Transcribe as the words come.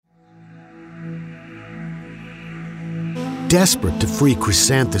Desperate to free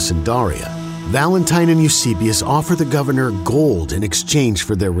Chrysanthus and Daria, Valentine and Eusebius offer the governor gold in exchange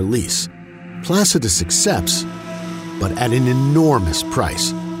for their release. Placidus accepts, but at an enormous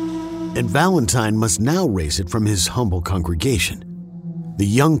price. And Valentine must now raise it from his humble congregation. The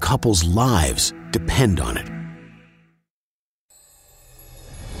young couple's lives depend on it.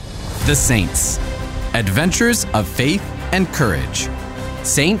 The Saints. Adventures of Faith and Courage.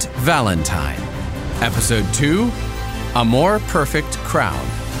 Saint Valentine. Episode 2, A More Perfect Crowd.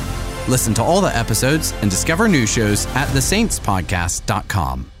 Listen to all the episodes and discover new shows at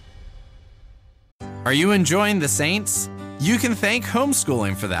thesaintspodcast.com. Are you enjoying The Saints? You can thank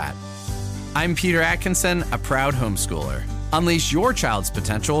homeschooling for that. I'm Peter Atkinson, a proud homeschooler. Unleash your child's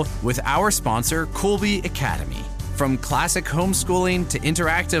potential with our sponsor, Colby Academy. From classic homeschooling to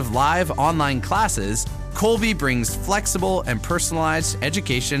interactive live online classes, Colby brings flexible and personalized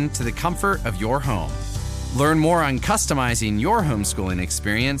education to the comfort of your home. Learn more on customizing your homeschooling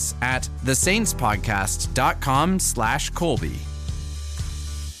experience at thesaintspodcast.com/Colby.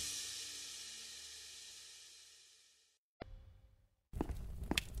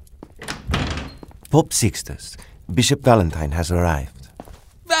 Pope Sixtus, Bishop Valentine has arrived.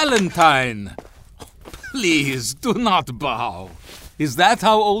 Valentine! Please, do not bow. Is that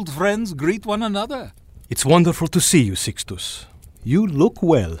how old friends greet one another? It's wonderful to see you, Sixtus. You look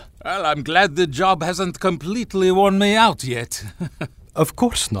well. Well, I'm glad the job hasn't completely worn me out yet. Of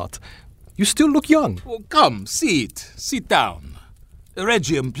course not. You still look young. Well, come, sit down.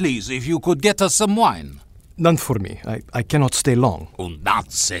 Regium, please, if you could get us some wine. None for me. I cannot stay long. Oh,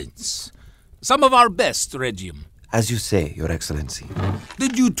 nonsense. Some of our best, Regium. As you say, Your Excellency.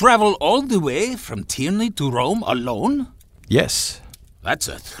 Did you travel all the way from Tierney to Rome alone? Yes. That's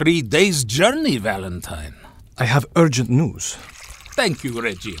a 3 days journey, Valentine. I have urgent news. Thank you,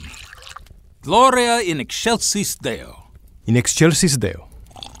 Regium. Gloria in excelsis Deo. In excelsis Deo.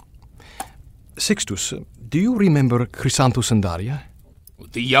 Sixtus, do you remember Chrysanthus and Daria?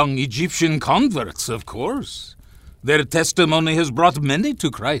 The young Egyptian converts, of course. Their testimony has brought many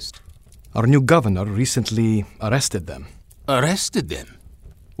to Christ. Our new governor recently arrested them. Arrested them?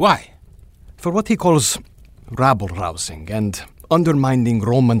 Why? For what he calls rabble-rousing and undermining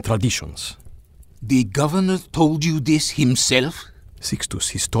Roman traditions. The governor told you this himself? Sixtus,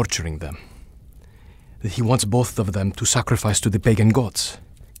 he's torturing them. He wants both of them to sacrifice to the pagan gods.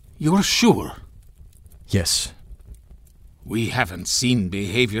 You're sure? Yes. We haven't seen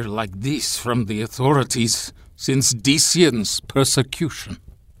behavior like this from the authorities since Decian's persecution.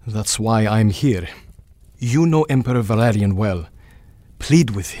 That's why I'm here. You know Emperor Valerian well. Plead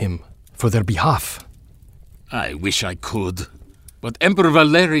with him for their behalf. I wish I could, but Emperor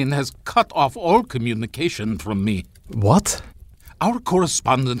Valerian has cut off all communication from me. What? Our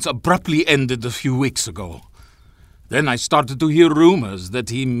correspondence abruptly ended a few weeks ago. Then I started to hear rumors that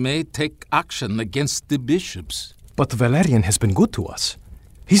he may take action against the bishops. But Valerian has been good to us.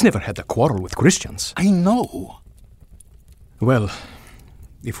 He's never had a quarrel with Christians. I know. Well,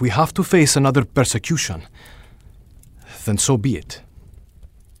 if we have to face another persecution, then so be it.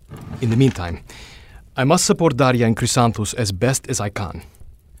 In the meantime, I must support Daria and Chrysanthus as best as I can.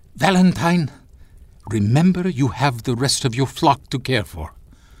 Valentine, remember you have the rest of your flock to care for.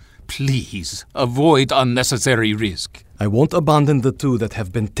 Please, avoid unnecessary risk. I won't abandon the two that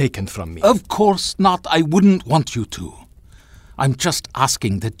have been taken from me. Of course not. I wouldn't want you to. I'm just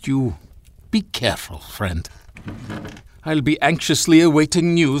asking that you be careful, friend. I'll be anxiously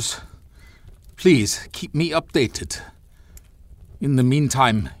awaiting news. Please, keep me updated. In the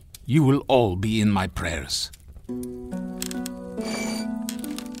meantime, you will all be in my prayers.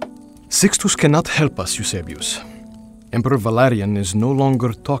 Sixtus cannot help us, Eusebius. Emperor Valerian is no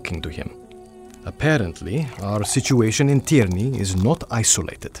longer talking to him. Apparently, our situation in Tierney is not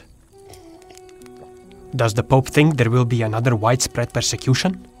isolated. Does the Pope think there will be another widespread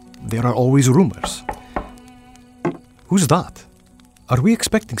persecution? There are always rumors. Who's that? Are we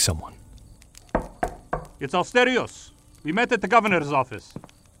expecting someone? It's Austerios. We met at the governor's office.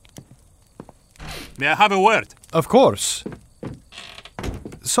 May I have a word? Of course.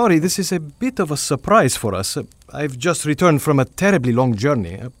 Sorry, this is a bit of a surprise for us. I've just returned from a terribly long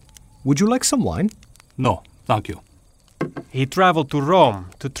journey. Would you like some wine? No, thank you. He traveled to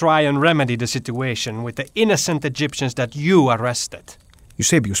Rome to try and remedy the situation with the innocent Egyptians that you arrested.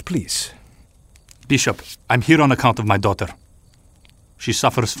 Eusebius, please. Bishop, I'm here on account of my daughter. She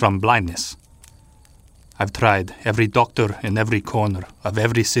suffers from blindness. I've tried every doctor in every corner of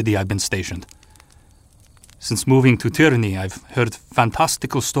every city I've been stationed. Since moving to Tierney, I've heard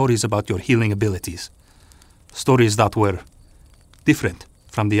fantastical stories about your healing abilities. Stories that were different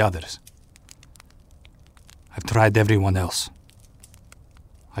from the others. I've tried everyone else.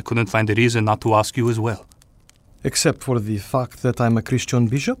 I couldn't find a reason not to ask you as well. Except for the fact that I'm a Christian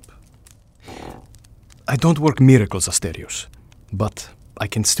bishop? I don't work miracles, Asterios, but I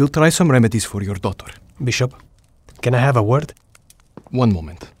can still try some remedies for your daughter. Bishop, can I have a word? One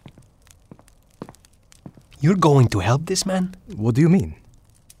moment. You're going to help this man? What do you mean?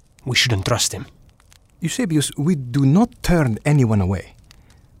 We shouldn't trust him. Eusebius, we do not turn anyone away.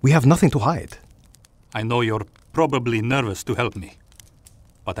 We have nothing to hide. I know you're probably nervous to help me,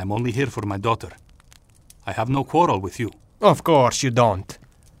 but I'm only here for my daughter. I have no quarrel with you. Of course you don't.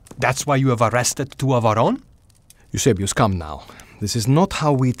 That's why you have arrested two of our own? Eusebius, come now. This is not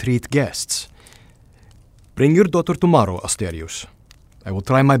how we treat guests. Bring your daughter tomorrow, Asterios. I will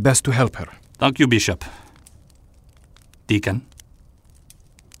try my best to help her. Thank you, Bishop. Deacon,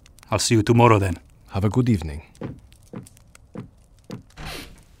 I'll see you tomorrow then. Have a good evening.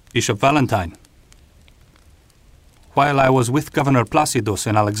 Bishop Valentine, while I was with Governor Placidos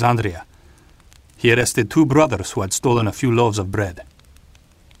in Alexandria, he arrested two brothers who had stolen a few loaves of bread.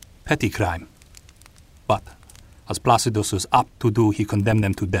 Petty crime. But, as Placidos was apt to do, he condemned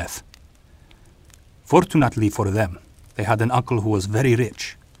them to death. Fortunately for them, they had an uncle who was very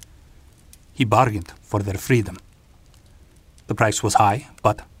rich. He bargained for their freedom. The price was high,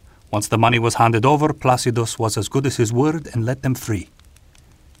 but once the money was handed over, Placidos was as good as his word and let them free.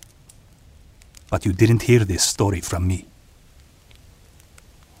 But you didn't hear this story from me.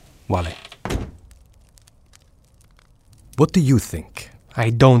 Wale. What do you think? I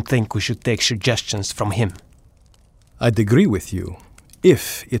don't think we should take suggestions from him. I'd agree with you,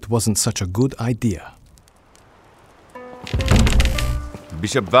 if it wasn't such a good idea.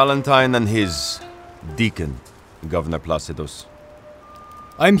 Bishop Valentine and his deacon, Governor Placidos.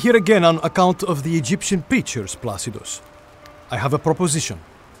 I'm here again on account of the Egyptian preachers, Placidos. I have a proposition.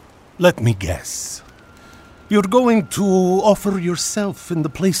 Let me guess. You're going to offer yourself in the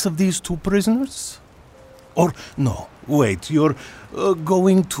place of these two prisoners? Or, no, wait, you're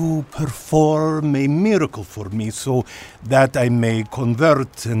going to perform a miracle for me so that I may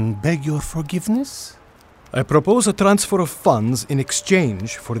convert and beg your forgiveness? I propose a transfer of funds in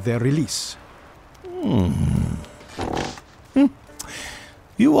exchange for their release.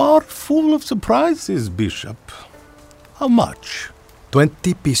 You are full of surprises, Bishop. How much?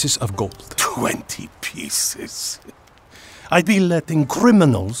 20 pieces of gold. 20 pieces? I'd be letting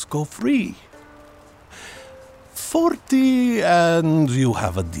criminals go free. 40 and you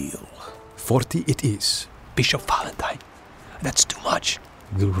have a deal. 40 it is. Bishop Valentine, that's too much.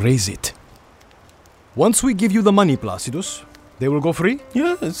 We'll raise it. Once we give you the money, Placidos, they will go free?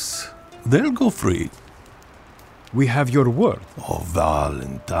 Yes, they'll go free. We have your word. Oh,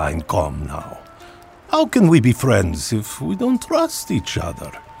 Valentine, come now. How can we be friends if we don't trust each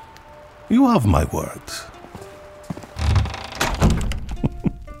other? You have my word.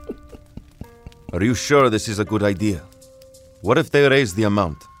 Are you sure this is a good idea? What if they raise the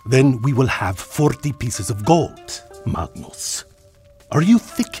amount? Then we will have 40 pieces of gold, Magnus. Are you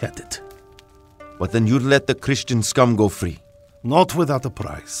thick-headed? But then you'd let the Christian scum go free. Not without a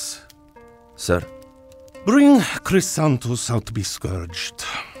price. Sir? Bring Chrysanthus out to be scourged.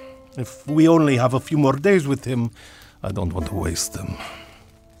 If we only have a few more days with him, I don't want to waste them.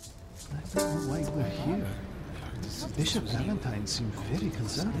 I don't know why we're here. Bishop Valentine seemed very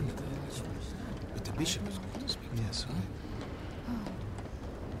concerned. But the bishop is going to speak. Yes, right.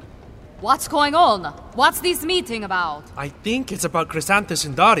 What's going on? What's this meeting about? I think it's about Chrysanthus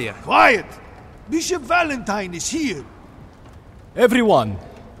and Daria. Quiet! Bishop Valentine is here. Everyone,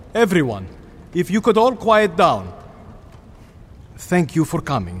 if you could all quiet down. Thank you for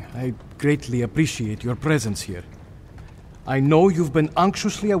coming. I greatly appreciate your presence here. I know you've been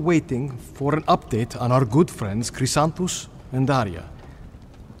anxiously awaiting for an update on our good friends Chrysanthus and Daria.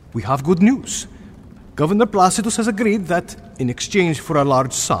 We have good news. Governor Placidos has agreed that, in exchange for a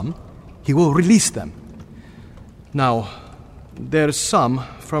large sum, he will release them. Now, there's some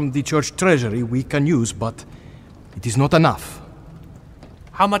from the church treasury we can use, but it is not enough.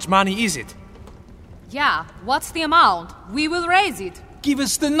 How much money is it? Yeah, what's the amount? We will raise it. Give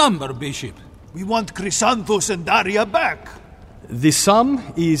us the number, Bishop. We want Chrysanthus and Daria back. The sum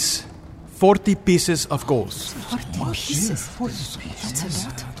is 40 pieces of gold. 40 pieces? That's a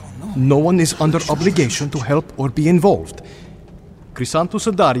lot. No one is under obligation to help or be involved. Chrysanthus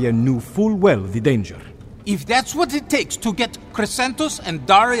and Daria knew full well the danger. If that's what it takes to get Chrysanthus and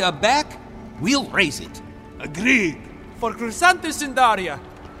Daria back, we'll raise it. Agreed. For Chrysanthus and Daria.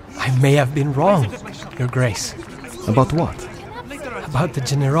 I may have been wrong, Your Grace. About what? About the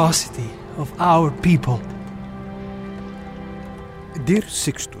generosity of our people. Dear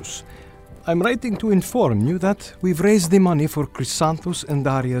Sixtus, I'm writing to inform you that we've raised the money for Chrysanthus and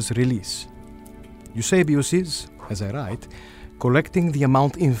Daria's release. Eusebius is, as I write, collecting the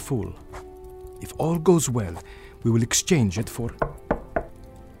amount in full. If all goes well, we will exchange it for...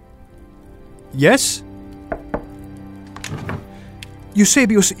 Yes?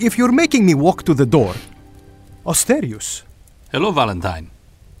 Eusebius, if you're making me walk to the door... Asterius. Hello, Valentine.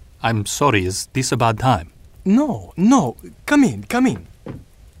 I'm sorry, is this a bad time? No. Come in.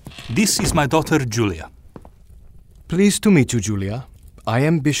 This is my daughter, Julia. Pleased to meet you, Julia. I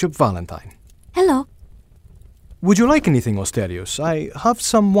am Bishop Valentine. Hello. Would you like anything, Asterius? I have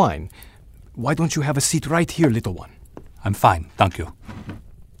some wine. Why don't you have a seat right here, little one? I'm fine, thank you.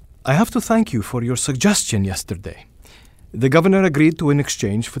 I have to thank you for your suggestion yesterday. The governor agreed to an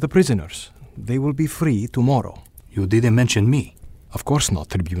exchange for the prisoners. They will be free tomorrow. You didn't mention me. Of course not,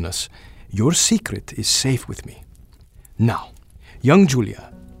 Tribunus. Your secret is safe with me. Now, young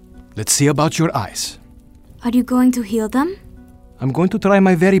Julia, let's see about your eyes. Are you going to heal them? I'm going to try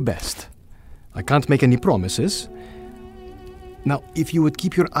my very best. I can't make any promises. Now, if you would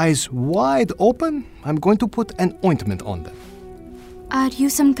keep your eyes wide open, I'm going to put an ointment on them. Are you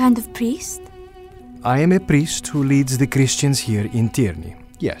some kind of priest? I am a priest who leads the Christians here in Tierney,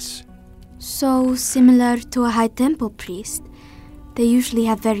 yes. So similar to a high temple priest. They usually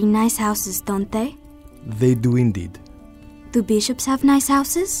have very nice houses, don't they? They do indeed. Do bishops have nice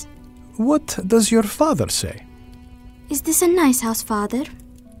houses? What does your father say? Is this a nice house, Father?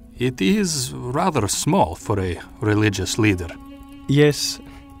 It is rather small for a religious leader. Yes,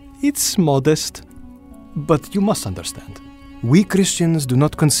 it's modest. But you must understand, we Christians do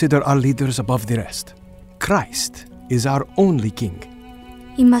not consider our leaders above the rest. Christ is our only king.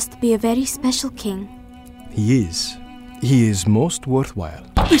 He must be a very special king. He is. He is most worthwhile.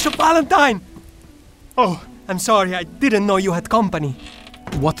 Bishop Valentine! Oh, I'm sorry, I didn't know you had company.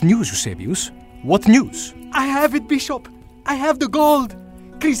 What news, Eusebius? What news? I have it, Bishop. I have the gold.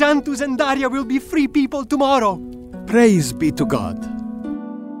 Chrysanthus and Daria will be free people tomorrow. Praise be to God.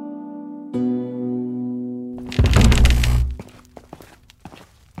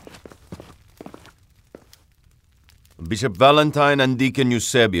 Bishop Valentine and Deacon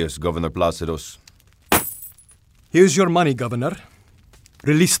Eusebius, Governor Placidus. Here's your money, Governor.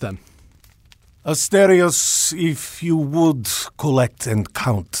 Release them. Asterius, if you would collect and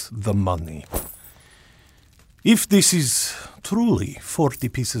count the money. If this is truly 40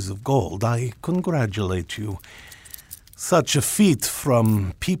 pieces of gold, I congratulate you. Such a feat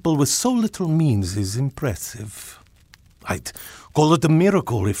from people with so little means is impressive. I'd call it a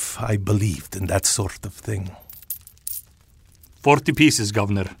miracle if I believed in that sort of thing. 40 pieces,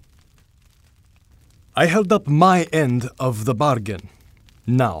 Governor. I held up my end of the bargain.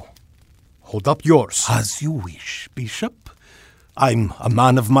 Now, hold up yours. As you wish, Bishop. I'm a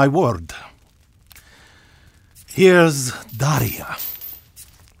man of my word. Here's Daria,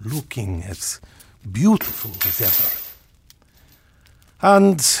 looking as beautiful as ever.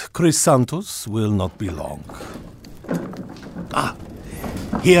 And Chrysanthus will not be long.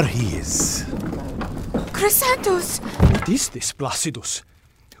 Here he is. Chrysanthus! What is this, Placidus?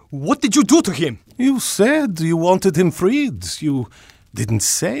 What did you do to him? You said you wanted him freed. You didn't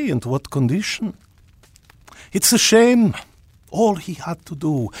say into what condition. It's a shame. All he had to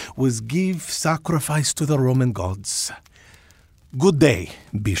do was give sacrifice to the Roman gods. Good day,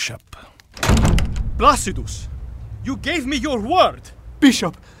 Bishop. Placidus, you gave me your word.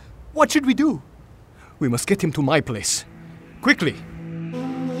 Bishop, what should we do? We must get him to my place. Quickly.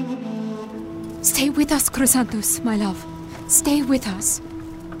 Stay with us, Chrysanthus, my love. Stay with us.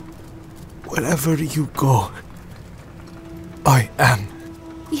 Wherever you go, I am.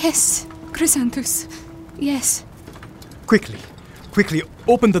 Yes, Chrysanthus. Yes. Quickly,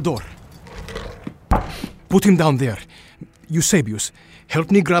 open the door. Put him down there. Eusebius, help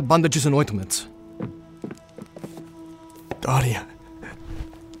me grab bandages and ointments. Daria.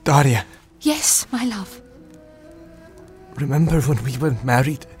 Yes, my love. Remember when we were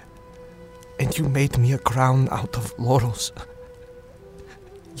married and you made me a crown out of laurels?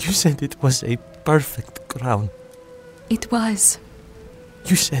 You said it was a perfect crown. It was.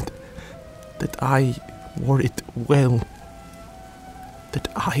 You said that I wore it well. That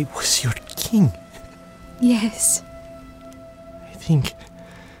I was your king. Yes. I think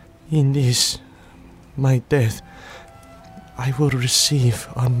in this, my death, I will receive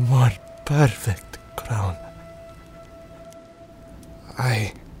a more perfect crown.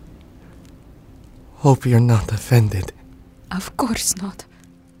 I hope you're not offended. Of course not.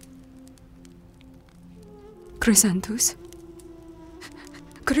 Chrysanthus?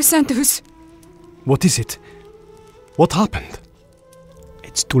 Chrysanthus! What is it? What happened?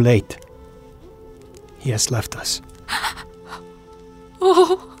 It's too late. He has left us.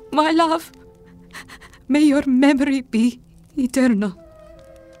 Oh, my love, may your memory be eternal.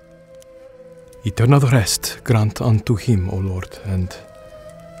 Eternal rest grant unto him, O Lord, and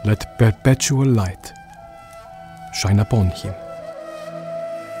let perpetual light shine upon him.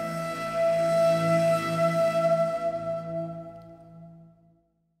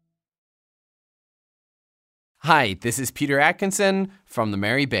 Hi, this is Peter Atkinson from the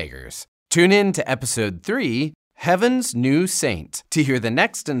Merry Beggars. Tune in to episode 3, Heaven's New Saint, to hear the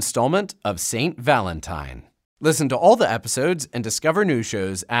next installment of Saint Valentine. Listen to all the episodes and discover new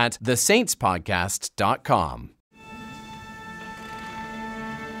shows at thesaintspodcast.com.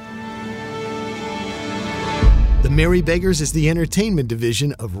 The Merry Beggars is the entertainment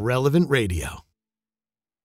division of Relevant Radio.